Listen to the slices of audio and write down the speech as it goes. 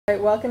All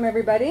right, welcome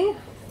everybody.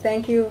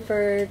 Thank you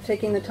for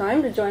taking the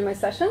time to join my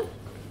session.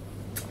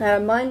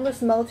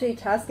 Mindless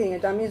multitasking, a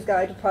dummy's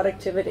guide to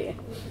productivity.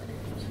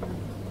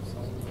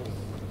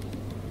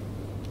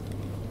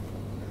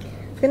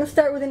 I'm going to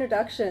start with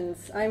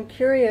introductions. I'm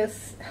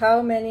curious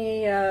how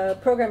many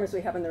programmers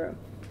we have in the room.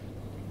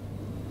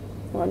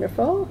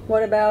 Wonderful.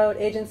 What about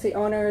agency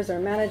owners or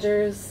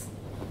managers?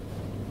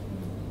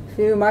 A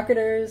few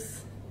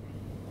marketers?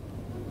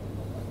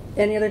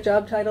 Any other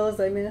job titles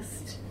I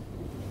missed?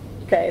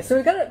 Okay, so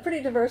we've got a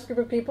pretty diverse group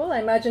of people.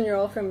 I imagine you're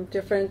all from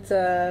different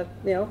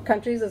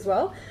countries as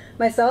well.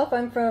 Myself,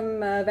 I'm from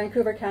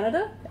Vancouver,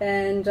 Canada,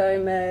 and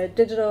I'm a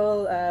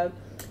digital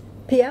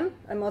PM.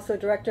 I'm also a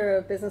director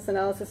of business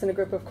analysis in a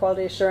group of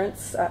quality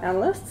assurance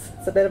analysts.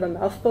 It's a bit of a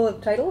mouthful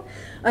of title.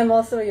 I'm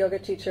also a yoga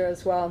teacher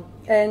as well.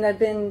 And I've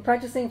been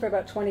practicing for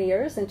about 20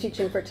 years and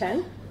teaching for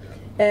 10.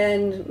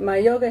 And my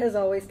yoga has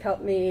always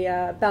kept me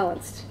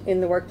balanced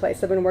in the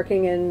workplace. I've been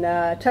working in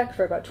tech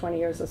for about 20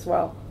 years as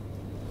well.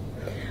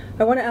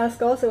 I want to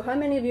ask also, how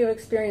many of you have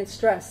experienced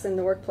stress in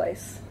the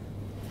workplace?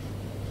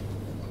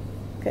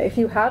 Okay, if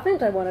you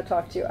haven't, I want to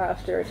talk to you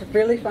after to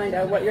really find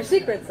out what your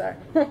secrets are.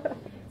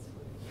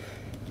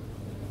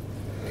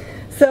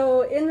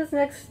 So in this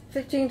next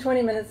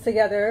 15-20 minutes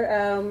together,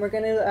 we're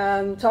going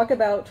to talk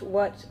about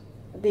what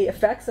the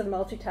effects of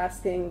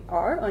multitasking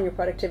are on your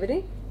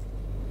productivity,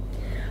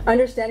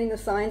 understanding the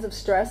signs of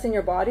stress in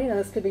your body. Now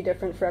this could be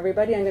different for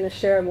everybody. I'm going to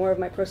share more of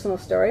my personal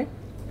story.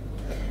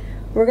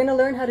 We're going to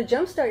learn how to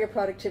jumpstart your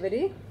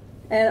productivity,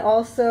 and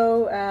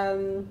also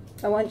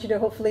I want you to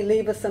hopefully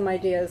leave with some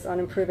ideas on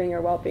improving your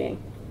well-being.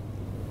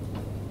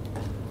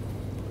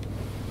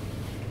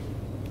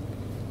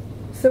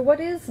 So what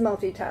is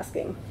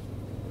multitasking?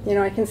 You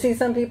know, I can see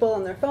some people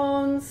on their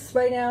phones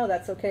right now.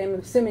 That's okay. I'm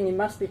assuming you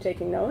must be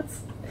taking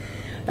notes.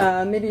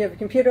 Maybe you have a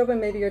computer open,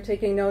 maybe you're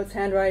taking notes,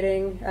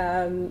 handwriting.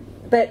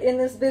 But in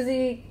this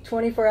busy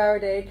 24-hour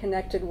day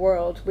connected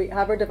world, we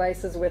have our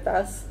devices with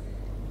us.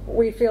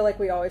 We feel like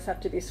we always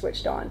have to be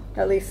switched on.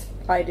 At least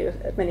I do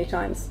many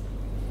times.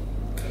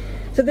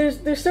 So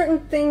there's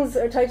certain things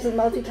or types of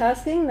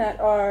multitasking that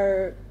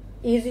are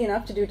easy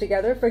enough to do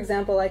together. For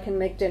example, I can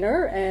make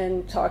dinner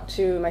and talk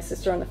to my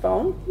sister on the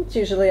phone. It's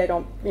usually I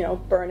don't,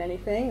 burn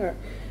anything.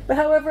 But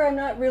however, I'm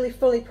not really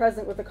fully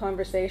present with the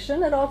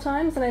conversation at all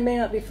times, and I may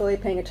not be fully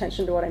paying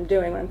attention to what I'm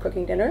doing when I'm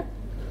cooking dinner.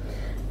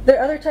 There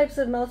are other types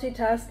of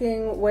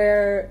multitasking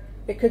where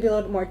it could be a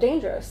little bit more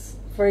dangerous.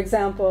 For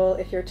example,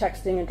 if you're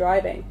texting and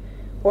driving,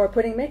 or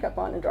putting makeup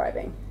on and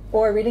driving,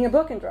 or reading a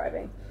book and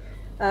driving.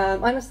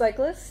 I'm a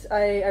cyclist.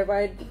 I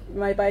ride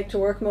my bike to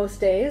work most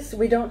days.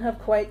 We don't have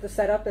quite the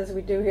setup as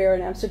we do here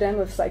in Amsterdam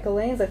with cycle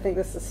lanes. I think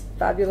this is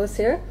fabulous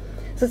here.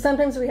 So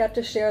sometimes we have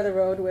to share the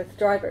road with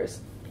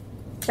drivers.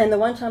 And the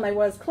one time I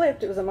was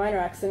clipped, it was a minor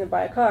accident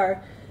by a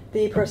car,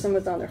 the person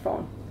was on their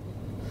phone.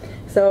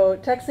 So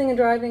texting and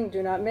driving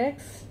do not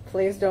mix.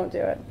 Please don't do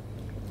it.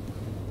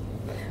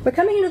 But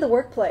coming into the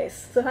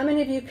workplace, so how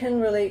many of you can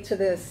relate to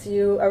this?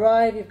 You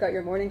arrive, you've got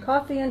your morning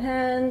coffee in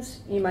hand,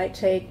 you might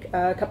take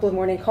a couple of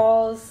morning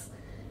calls,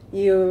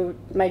 you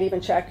might even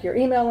check your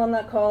email on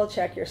that call,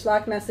 check your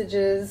Slack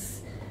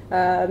messages.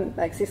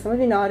 I see some of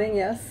you nodding,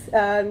 yes.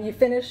 You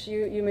finish,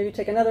 you maybe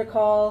take another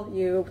call,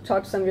 you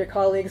talk to some of your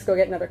colleagues, go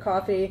get another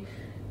coffee,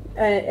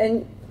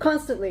 and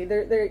constantly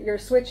you're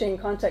switching,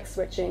 context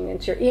switching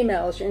into your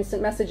emails, your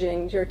instant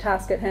messaging, your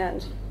task at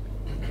hand.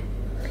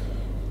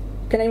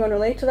 Can anyone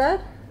relate to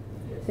that?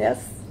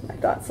 Yes, I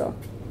thought so.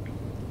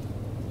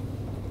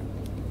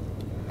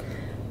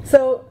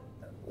 So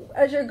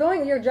as you're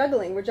going, you're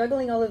juggling. We're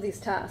juggling all of these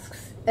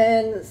tasks.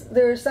 And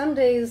there are some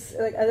days,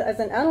 like, as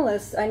an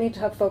analyst, I need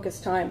to have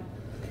focused time.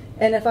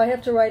 And if I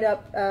have to write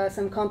up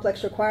some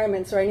complex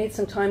requirements, or I need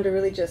some time to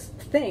really just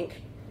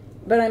think,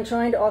 but I'm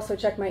trying to also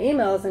check my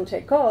emails and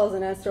take calls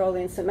and answer all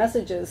the instant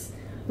messages,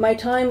 my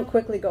time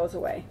quickly goes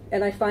away.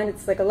 And I find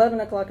it's like 11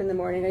 o'clock in the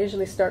morning. I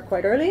usually start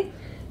quite early,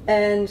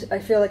 and I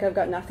feel like I've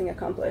got nothing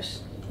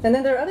accomplished. And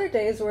then there are other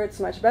days where it's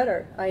much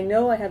better. I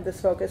know I have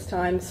this focused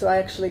time, so I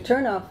actually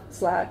turn off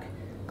Slack,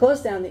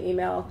 close down the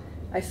email,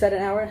 I set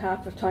an hour and a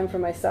half of time for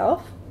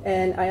myself,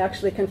 and I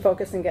actually can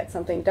focus and get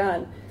something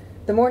done.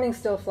 The morning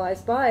still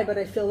flies by, but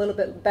I feel a little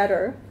bit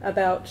better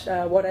about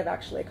what I've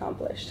actually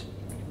accomplished.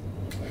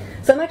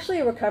 So I'm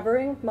actually a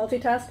recovering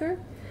multitasker.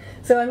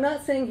 So I'm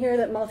not saying here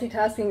that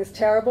multitasking is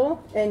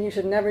terrible and you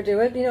should never do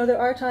it. You know, there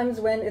are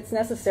times when it's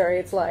necessary,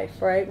 it's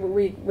life, right?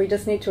 We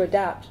just need to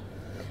adapt.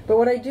 But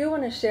what I do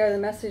want to share, the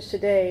message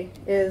today,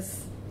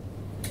 is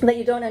that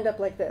you don't end up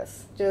like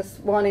this,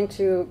 just wanting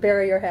to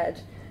bury your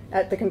head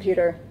at the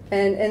computer.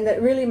 And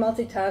that really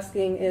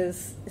multitasking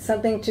is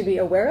something to be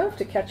aware of,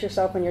 to catch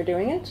yourself when you're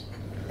doing it.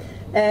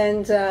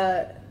 And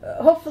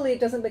hopefully it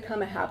doesn't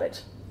become a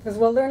habit. Because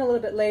we'll learn a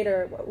little bit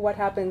later what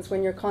happens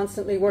when you're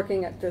constantly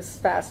working at this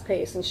fast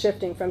pace and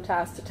shifting from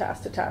task to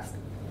task to task.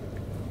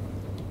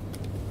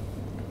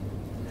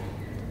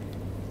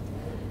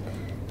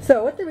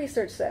 So what the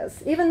research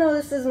says, even though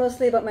this is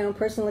mostly about my own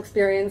personal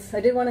experience, I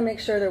did want to make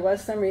sure there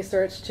was some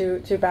research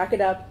to back it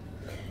up.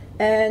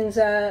 And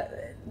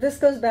this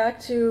goes back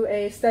to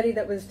a study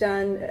that was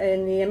done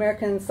in the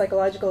American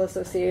Psychological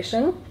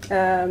Association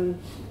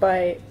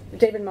by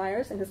David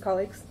Myers and his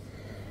colleagues.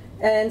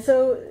 And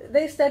so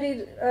they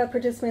studied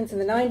participants in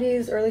the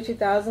 90s, early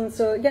 2000s.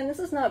 So again, this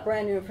is not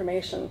brand new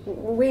information.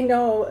 We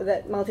know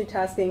that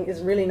multitasking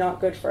is really not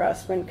good for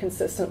us when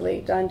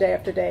consistently done day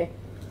after day.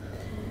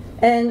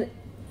 And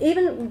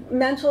even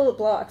mental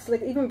blocks,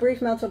 like even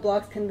brief mental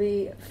blocks, can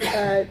be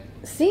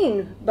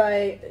seen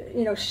by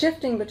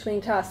shifting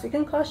between tasks. It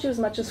can cost you as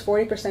much as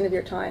 40% of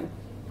your time.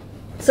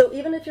 So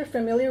even if you're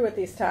familiar with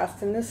these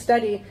tasks, in this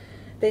study,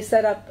 they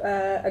set up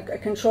a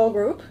control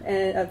group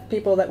of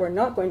people that were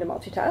not going to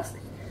multitask,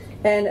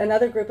 and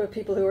another group of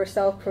people who were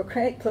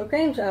self-proclaimed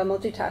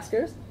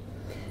multitaskers.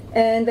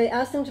 And they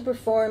asked them to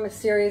perform a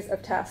series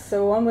of tasks.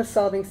 So one was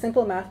solving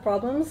simple math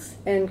problems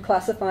and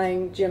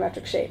classifying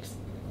geometric shapes.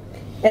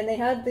 And they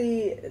had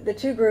the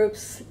two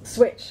groups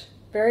switch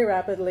very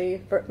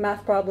rapidly for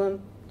math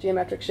problem,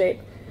 geometric shape,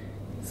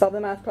 solve the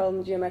math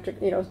problem, geometric,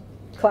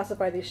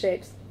 classify these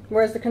shapes.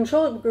 Whereas the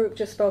control group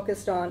just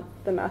focused on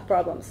the math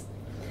problems.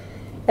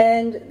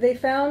 And they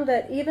found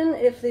that even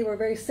if they were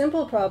very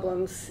simple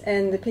problems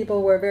and the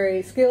people were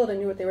very skilled and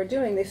knew what they were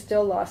doing, they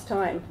still lost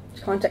time,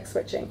 context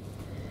switching.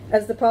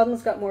 As the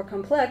problems got more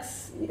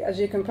complex, as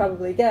you can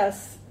probably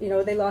guess,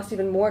 they lost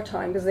even more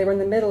time because they were in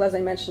the middle, as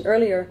I mentioned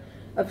earlier,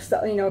 of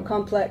a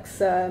complex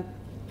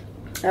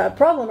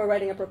problem or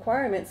writing up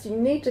requirements. You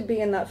need to be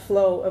in that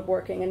flow of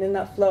working and in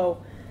that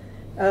flow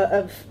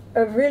of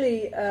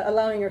really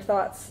allowing your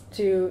thoughts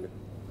to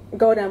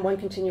go down one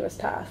continuous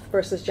path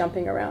versus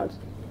jumping around.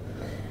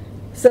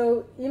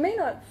 So you may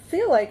not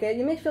feel like it,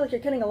 you may feel like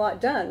you're getting a lot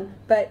done,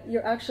 but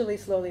you're actually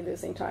slowly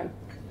losing time.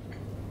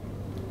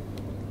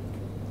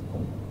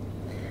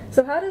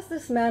 So how does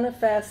this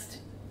manifest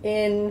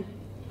in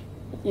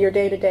your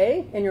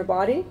day-to-day, in your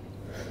body?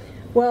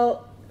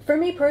 Well, for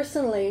me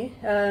personally,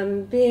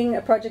 being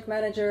a project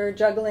manager,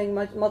 juggling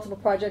multiple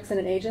projects in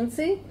an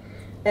agency,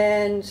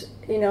 and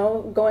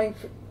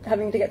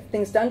having to get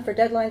things done for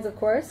deadlines, of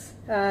course,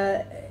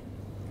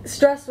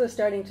 stress was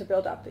starting to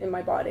build up in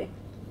my body.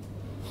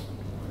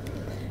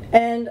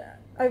 And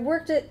I've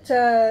worked at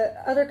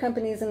other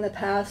companies in the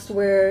past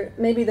where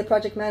maybe the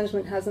project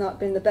management has not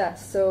been the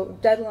best. So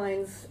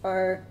deadlines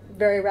are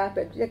very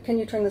rapid. Can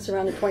you turn this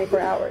around in 24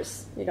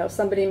 hours?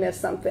 Somebody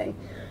missed something.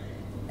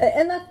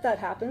 And that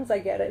happens, I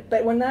get it.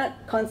 But when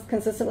that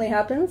consistently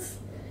happens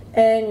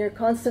and you're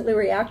constantly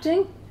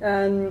reacting,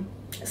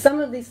 some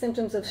of these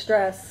symptoms of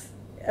stress,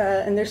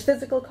 and there's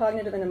physical,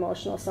 cognitive, and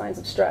emotional signs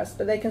of stress,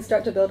 but they can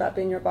start to build up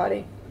in your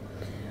body.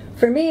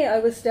 For me, I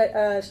was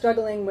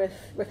struggling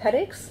with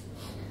headaches.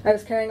 I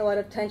was carrying a lot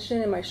of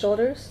tension in my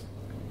shoulders,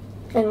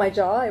 in my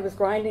jaw. I was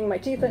grinding my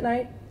teeth at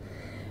night.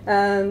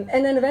 And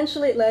then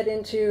eventually it led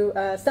into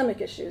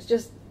stomach issues,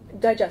 just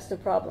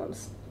digestive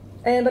problems.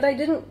 But I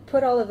didn't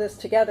put all of this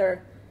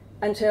together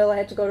until I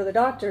had to go to the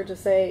doctor to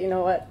say,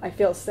 what, I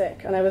feel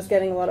sick. And I was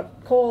getting a lot of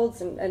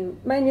colds,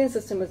 and my immune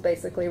system was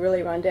basically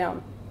really run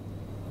down.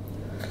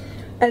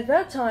 At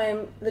that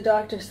time, the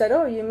doctor said,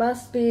 oh, you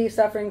must be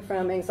suffering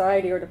from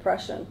anxiety or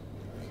depression.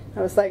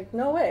 I was like,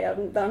 no way,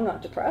 I'm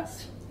not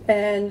depressed.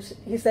 And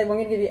he said, well,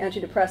 I'm going to give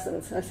you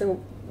antidepressants. And I said,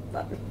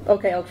 well,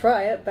 okay, I'll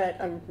try it, but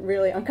I'm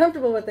really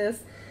uncomfortable with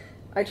this.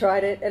 I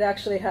tried it. It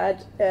actually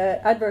had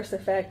an adverse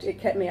effect. It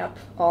kept me up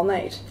all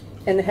night,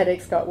 and the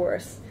headaches got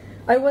worse.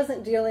 I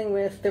wasn't dealing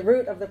with the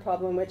root of the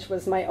problem, which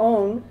was my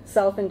own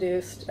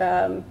self-induced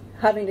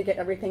having to get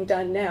everything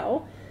done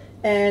now,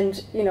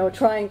 and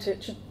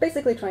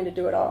basically trying to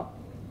do it all.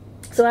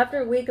 So after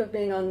a week of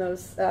being on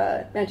those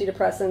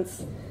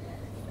antidepressants,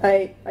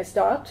 I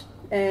stopped,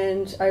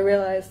 and I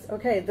realized,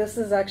 okay, this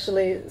is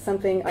actually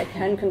something I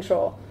can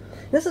control.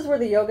 This is where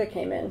the yoga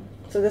came in.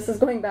 So this is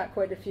going back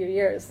quite a few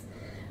years.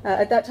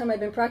 At that time, I'd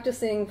been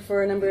practicing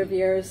for a number of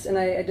years, and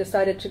I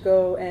decided to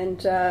go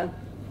and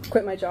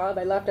quit my job.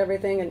 I left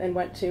everything and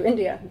went to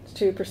India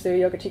to pursue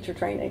yoga teacher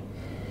training.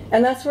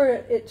 And that's where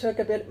it took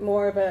a bit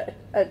more of a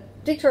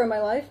detour in my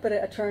life, but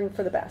a turn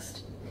for the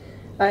best.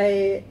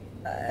 I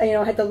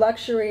had the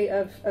luxury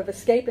of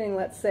escaping,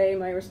 let's say,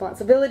 my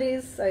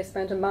responsibilities. I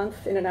spent a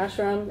month in an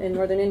ashram in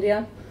northern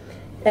India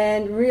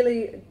and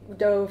really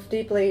dove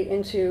deeply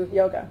into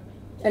yoga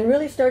and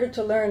really started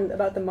to learn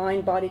about the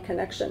mind-body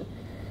connection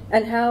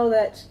and how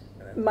that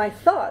my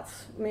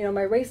thoughts, my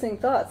racing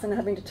thoughts and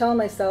having to tell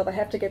myself I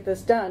have to get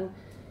this done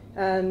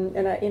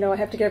and I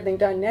have to get everything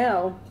done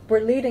now, were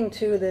leading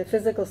to the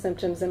physical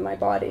symptoms in my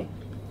body.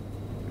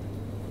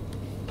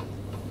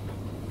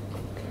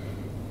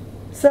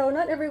 So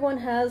not everyone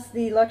has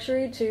the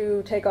luxury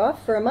to take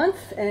off for a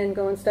month and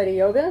go and study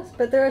yoga,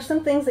 but there are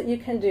some things that you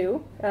can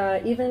do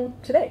even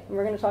today, and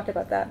we're going to talk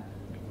about that.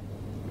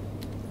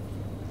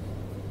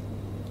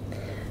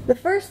 The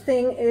first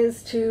thing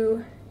is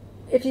to,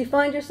 if you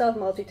find yourself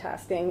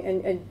multitasking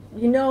and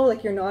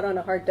like you're not on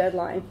a hard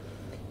deadline,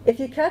 if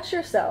you catch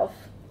yourself,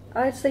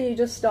 I'd say you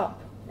just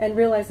stop and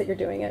realize that you're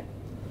doing it.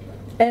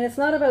 And it's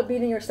not about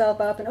beating yourself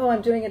up and, oh,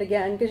 I'm doing it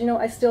again, because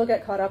I still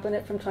get caught up in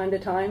it from time to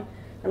time.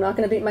 I'm not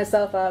going to beat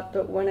myself up,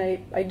 but when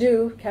I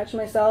do catch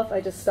myself, I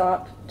just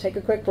stop, take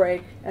a quick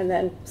break, and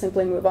then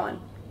simply move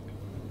on.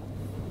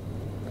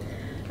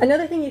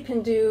 Another thing you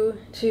can do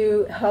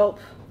to help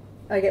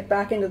get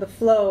back into the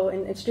flow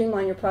and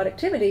streamline your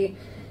productivity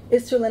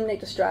is to eliminate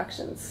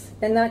distractions.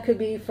 And that could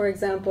be, for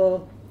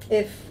example,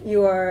 if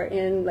you are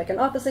in like an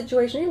office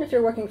situation, even if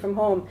you're working from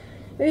home,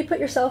 maybe put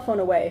your cell phone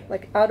away,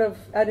 like out of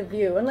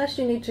view, unless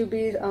you need to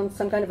be on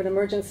some kind of an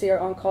emergency or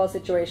on-call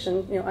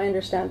situation. I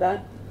understand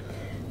that.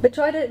 But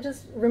try to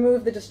just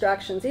remove the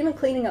distractions. Even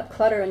cleaning up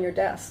clutter on your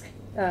desk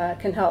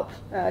can help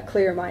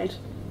clear your mind.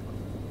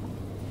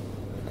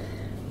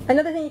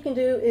 Another thing you can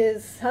do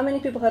is, how many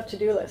people have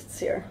to-do lists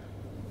here?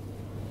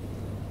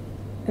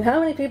 And how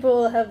many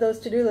people have those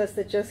to-do lists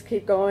that just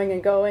keep going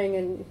and going,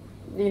 and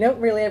you don't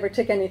really ever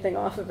tick anything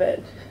off of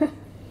it?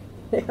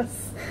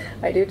 Yes,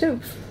 I do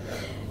too.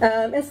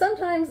 And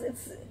sometimes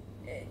it's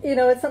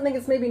something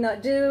that's maybe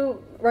not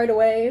due right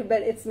away,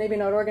 but it's maybe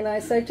not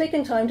organized. So I've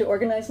taken time to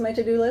organize my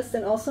to-do list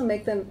and also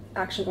make them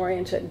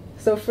action-oriented.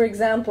 So for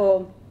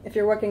example, if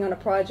you're working on a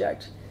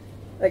project,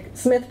 like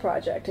Smith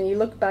project, and you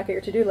look back at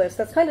your to-do list,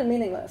 that's kind of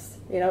meaningless.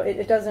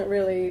 It doesn't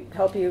really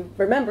help you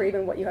remember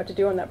even what you have to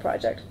do on that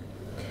project.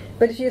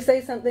 But if you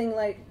say something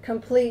like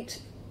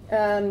complete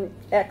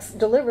X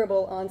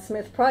deliverable on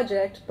Smith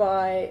project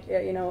by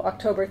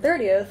October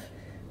 30th,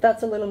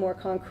 that's a little more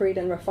concrete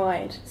and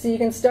refined. So you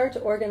can start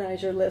to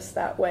organize your list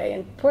that way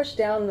and push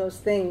down those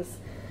things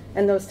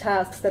and those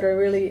tasks that are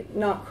really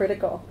not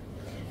critical.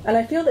 And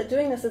I feel that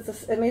doing this,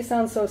 it may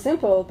sound so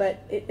simple,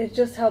 but it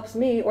just helps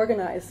me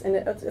organize, and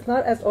it's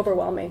not as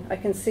overwhelming. I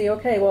can see,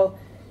 okay, well,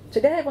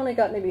 today I've only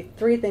got maybe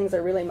 3 things I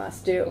really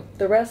must do.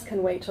 The rest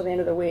can wait till the end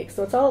of the week.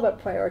 So it's all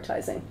about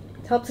prioritizing.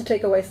 It helps to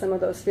take away some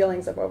of those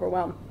feelings of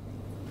overwhelm.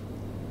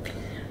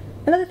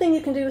 Another thing you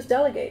can do is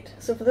delegate.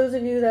 So for those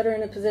of you that are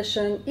in a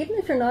position, even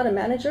if you're not a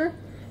manager,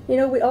 we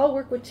all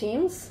work with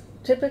teams.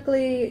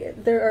 Typically,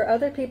 there are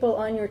other people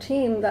on your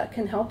team that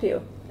can help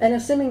you, and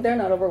assuming they're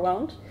not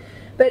overwhelmed.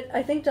 But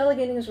I think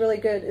delegating is really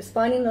good, is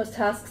finding those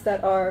tasks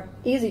that are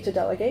easy to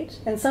delegate.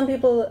 And some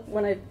people,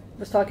 when I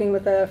was talking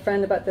with a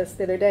friend about this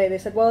the other day, they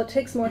said, well, it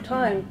takes more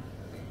time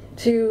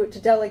to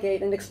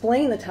delegate and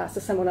explain the task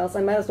to someone else.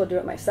 I might as well do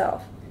it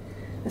myself.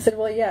 I said,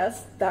 well,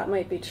 yes, that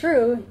might be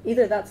true.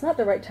 Either that's not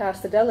the right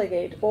task to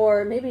delegate,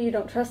 or maybe you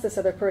don't trust this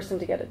other person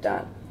to get it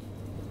done.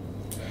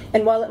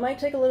 And while it might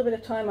take a little bit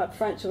of time up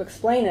front to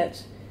explain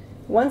it,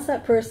 once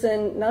that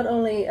person not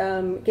only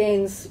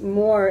gains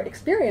more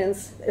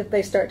experience if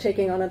they start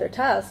taking on other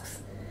tasks,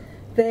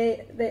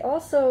 they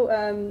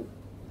also,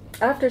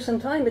 after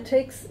some time, it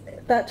takes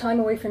that time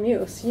away from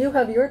you. So you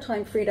have your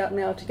time freed up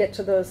now to get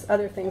to those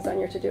other things on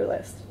your to-do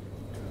list.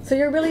 So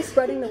you're really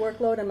spreading the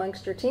workload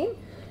amongst your team.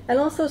 And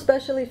also,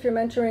 especially if you're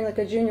mentoring like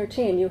a junior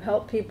team, you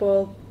help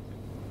people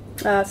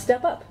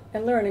step up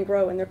and learn and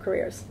grow in their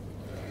careers.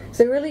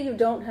 So really, you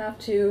don't have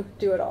to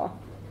do it all.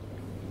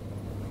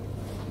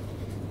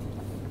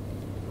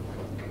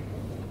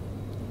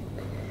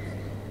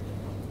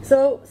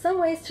 So some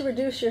ways to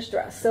reduce your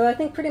stress. So I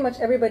think pretty much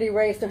everybody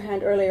raised their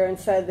hand earlier and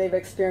said they've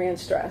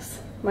experienced stress,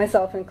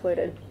 myself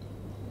included.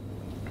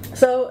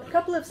 So a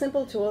couple of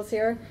simple tools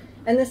here.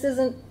 And this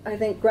isn't, I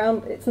think,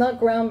 it's not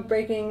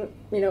groundbreaking,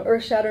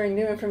 earth-shattering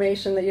new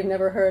information that you've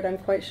never heard, I'm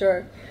quite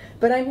sure.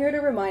 But I'm here to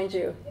remind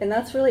you, and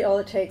that's really all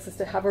it takes, is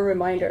to have a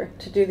reminder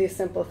to do these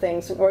simple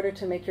things in order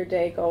to make your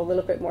day go a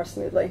little bit more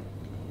smoothly.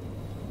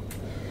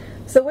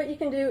 So what you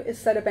can do is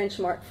set a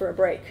benchmark for a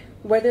break.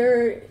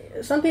 Whether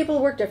some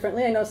people work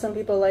differently. I know some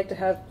people like to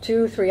have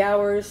 2-3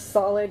 hours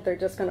solid. They're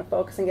just going to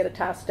focus and get a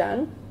task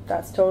done.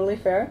 That's totally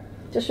fair.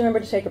 Just remember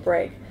to take a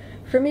break.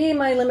 For me,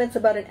 my limit's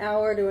about an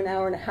hour to an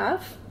hour and a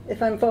half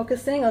if I'm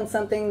focusing on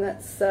something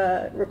that's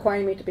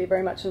requiring me to be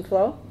very much in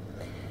flow.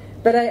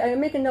 But I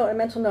make a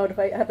mental note, if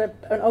I have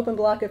an open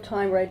block of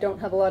time where I don't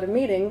have a lot of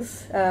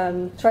meetings,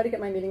 try to get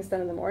my meetings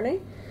done in the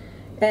morning.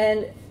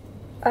 And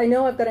I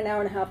know I've got an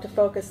hour and a half to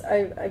focus.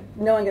 I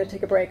know I'm going to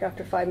take a break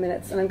after 5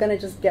 minutes, and I'm going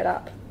to just get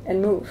up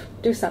and move,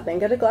 do something,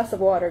 get a glass of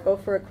water, go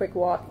for a quick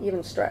walk,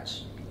 even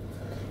stretch.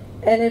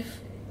 And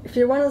if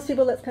you're one of those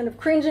people that's kind of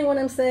cringing when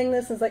I'm saying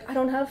this, and is like, I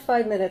don't have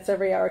 5 minutes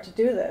every hour to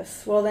do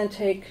this, well then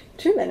take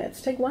 2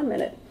 minutes, take 1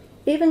 minute.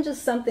 Even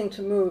just something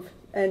to move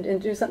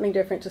and do something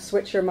different to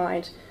switch your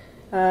mind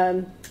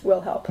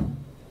will help.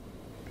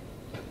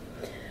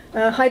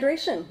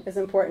 Hydration is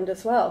important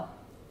as well.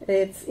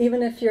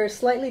 Even if you're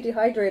slightly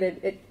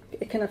dehydrated,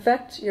 it can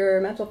affect your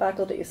mental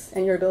faculties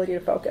and your ability to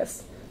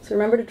focus. So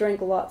remember to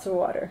drink lots of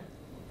water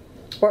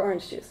or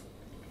orange juice.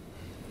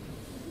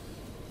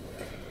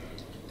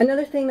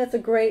 Another thing that's a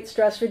great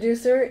stress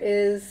reducer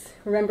is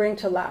remembering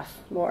to laugh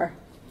more.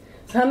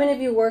 So how many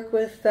of you work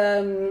with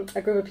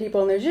a group of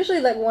people, and there's usually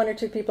like 1 or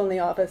 2 people in the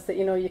office that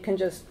you can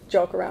just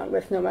joke around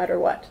with no matter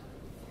what?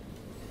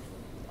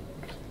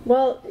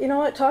 Well, you know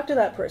what? Talk to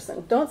that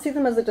person. Don't see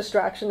them as a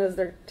distraction as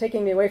they're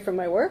taking me away from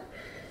my work.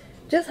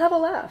 Just have a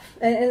laugh.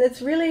 And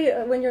it's really,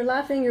 when you're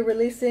laughing, you're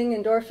releasing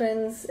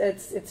endorphins.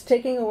 It's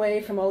taking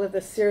away from all of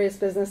this serious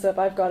business of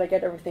I've got to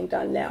get everything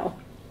done now.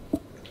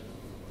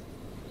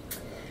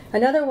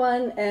 Another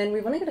one, and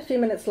we've only got a few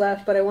minutes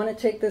left, but I want to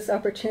take this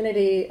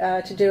opportunity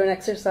to do an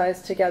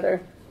exercise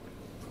together.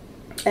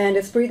 And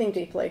it's breathing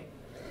deeply.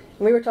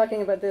 And we were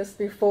talking about this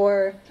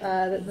before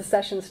the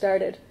session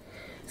started.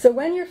 So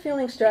when you're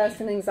feeling stress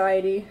and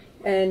anxiety,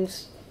 and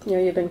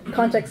you've been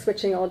context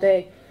switching all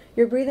day,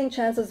 your breathing,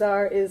 chances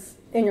are, is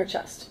in your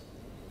chest.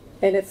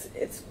 And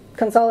it's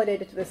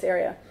consolidated to this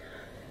area,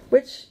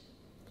 which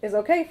is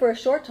okay for a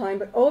short time,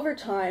 but over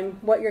time,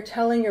 what you're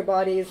telling your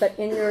body is that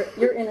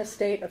you're in a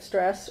state of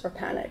stress or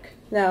panic.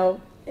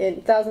 Now,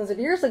 thousands of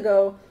years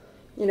ago,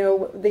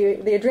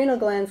 the adrenal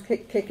glands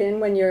kick in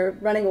when you're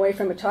running away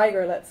from a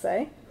tiger, let's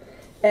say.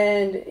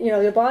 And,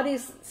 your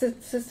body's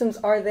systems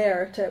are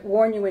there to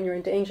warn you when you're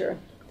in danger.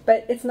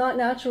 But it's not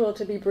natural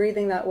to be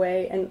breathing that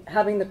way and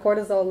having the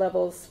cortisol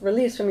levels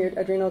released from your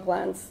adrenal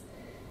glands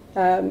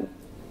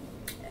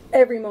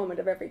every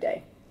moment of every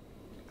day.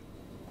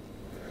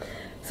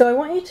 So I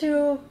want you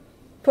to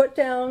put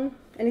down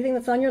anything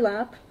that's on your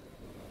lap,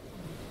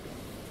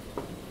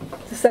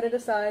 to set it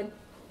aside.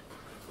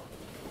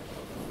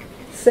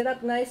 Sit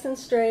up nice and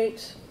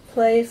straight.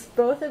 Place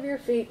both of your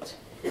feet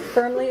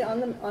firmly on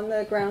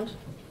the ground.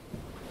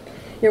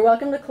 You're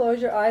welcome to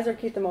close your eyes or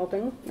keep them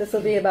open. This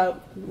will be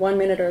about 1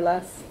 minute or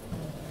less.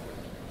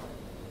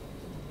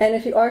 And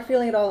if you are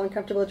feeling at all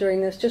uncomfortable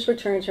during this, just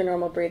return to your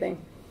normal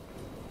breathing.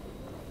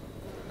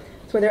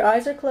 So whether your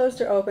eyes are closed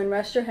or open,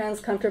 rest your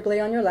hands comfortably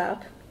on your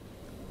lap.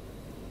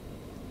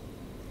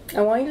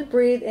 I want you to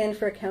breathe in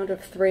for a count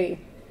of 3.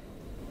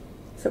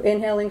 So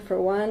inhaling for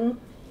 1,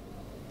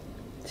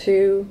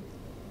 2,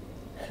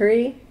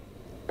 3.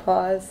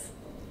 Pause.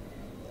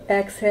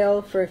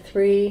 Exhale for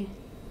 3,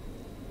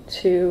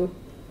 2,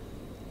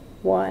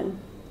 1.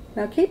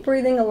 Now keep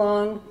breathing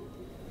along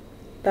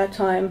that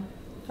time.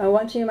 I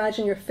want you to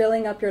imagine you're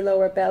filling up your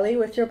lower belly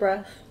with your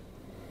breath,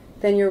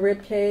 then your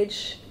rib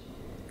cage,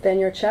 then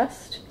your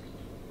chest.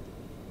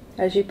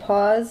 As you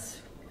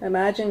pause,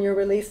 imagine you're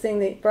releasing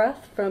the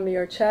breath from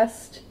your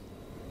chest,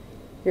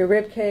 your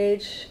rib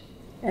cage,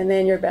 and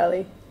then your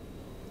belly.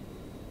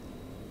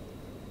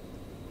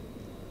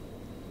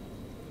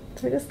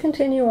 So just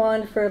continue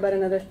on for about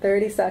another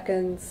 30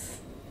 seconds.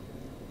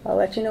 I'll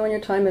let you know when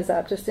your time is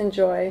up. Just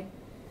enjoy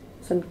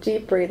some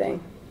deep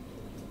breathing.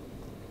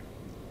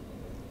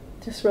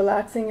 Just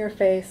relaxing your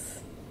face,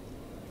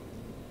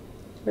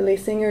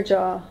 releasing your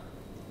jaw,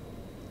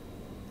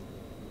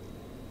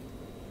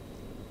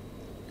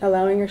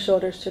 allowing your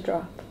shoulders to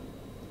drop.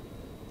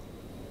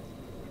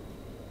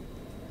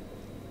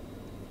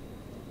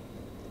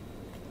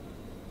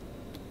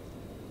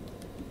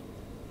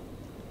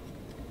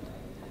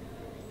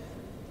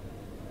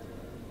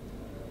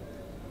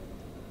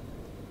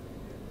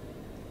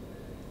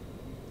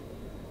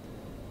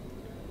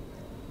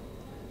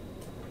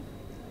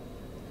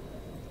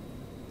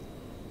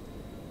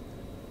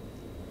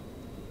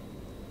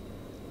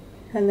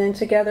 And then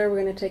together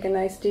we're going to take a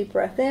nice deep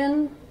breath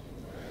in,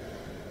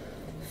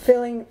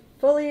 filling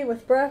fully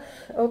with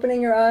breath,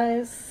 opening your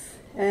eyes,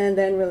 and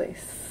then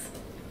release.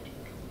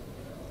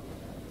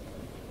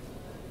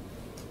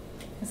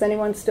 Is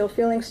anyone still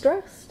feeling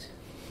stressed?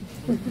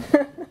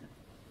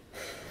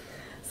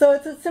 So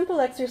it's a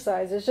simple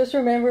exercise. It's just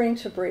remembering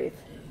to breathe.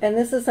 And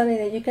this is something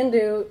that you can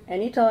do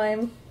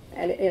anytime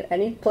and in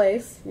any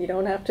place. You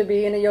don't have to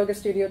be in a yoga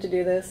studio to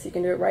do this. You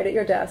can do it right at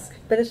your desk.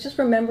 But it's just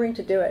remembering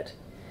to do it.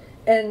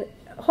 And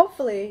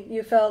hopefully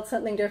you felt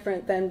something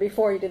different than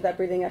before you did that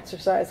breathing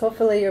exercise.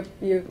 Hopefully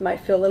you might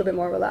feel a little bit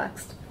more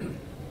relaxed.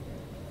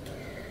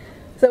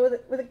 So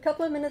with a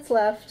couple of minutes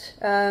left,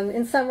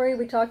 in summary,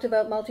 we talked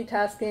about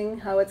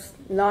multitasking, how it's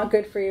not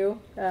good for you,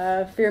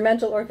 for your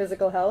mental or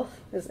physical health,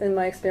 is in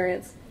my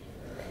experience.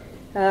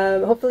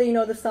 Hopefully you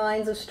know the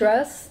signs of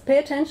stress. Pay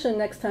attention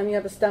next time you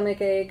have a stomach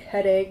ache,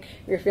 headache,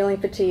 you're feeling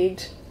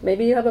fatigued.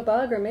 Maybe you have a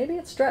bug, or maybe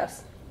it's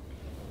stress.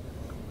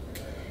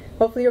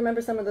 Hopefully you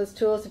remember some of those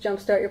tools to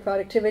jumpstart your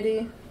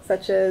productivity,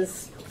 such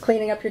as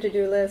cleaning up your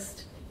to-do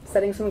list,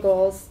 setting some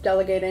goals,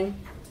 delegating.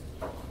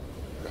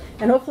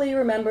 And hopefully you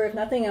remember, if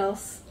nothing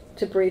else,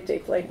 to breathe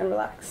deeply and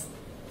relax.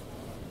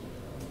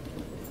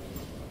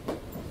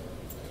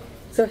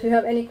 So if you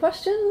have any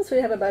questions, we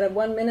have about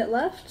 1 minute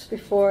left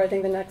before I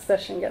think the next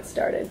session gets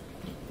started.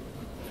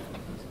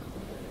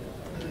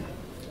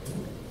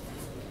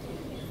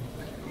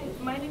 Hi,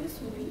 my name is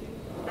Ruby,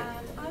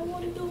 and I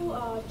want to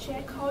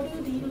check how do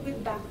you deal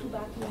with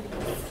back-to-back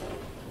meetings?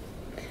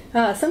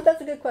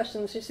 That's a good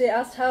question. She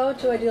asked, how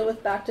do I deal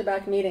with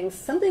back-to-back meetings?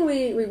 Something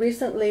we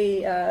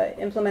recently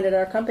implemented at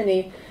our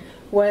company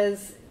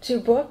was to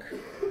book,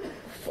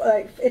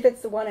 if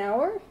it's 1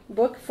 hour,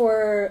 book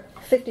for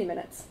 50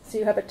 minutes. So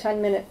you have a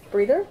 10-minute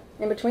breather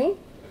in between.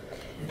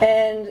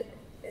 And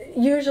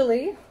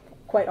usually,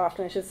 quite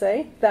often I should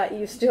say, that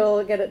you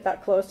still get it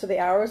that close to the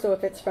hour. So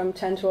if it's from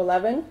 10 to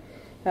 11,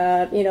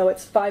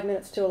 it's 5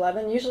 minutes to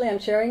 11. Usually I'm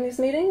chairing these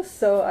meetings,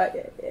 so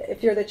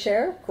if you're the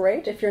chair,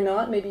 great. If you're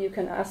not, maybe you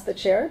can ask the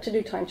chair to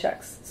do time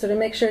checks. So to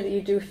make sure that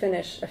you do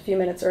finish a few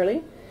minutes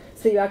early,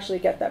 so you actually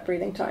get that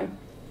breathing time.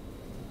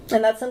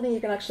 And that's something you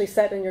can actually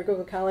set in your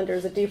Google Calendar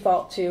as a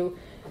default to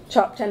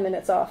chop 10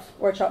 minutes off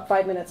or chop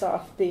 5 minutes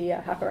off the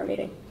half-hour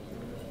meeting.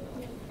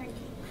 Yeah, thank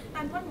you.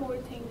 And one more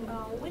thing,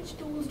 which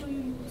tools do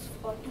you use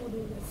for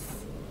to-do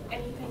lists?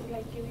 Anything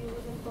like you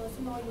use in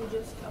person or you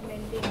just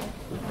maintain it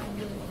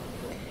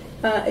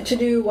manually? To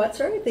do what,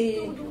 sorry?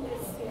 To-do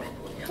lists,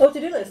 yeah. Oh,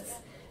 to-do lists.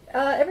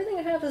 Everything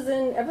I have is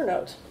in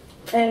Evernote.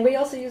 And we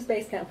also use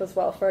Basecamp as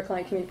well for our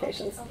client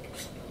communications. Okay.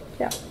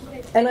 Yeah.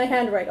 Great. And I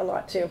handwrite a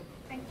lot too.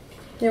 Thank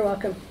you. You're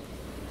welcome.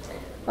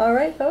 All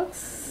right,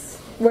 folks.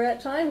 We're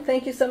at time.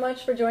 Thank you so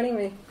much for joining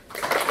me.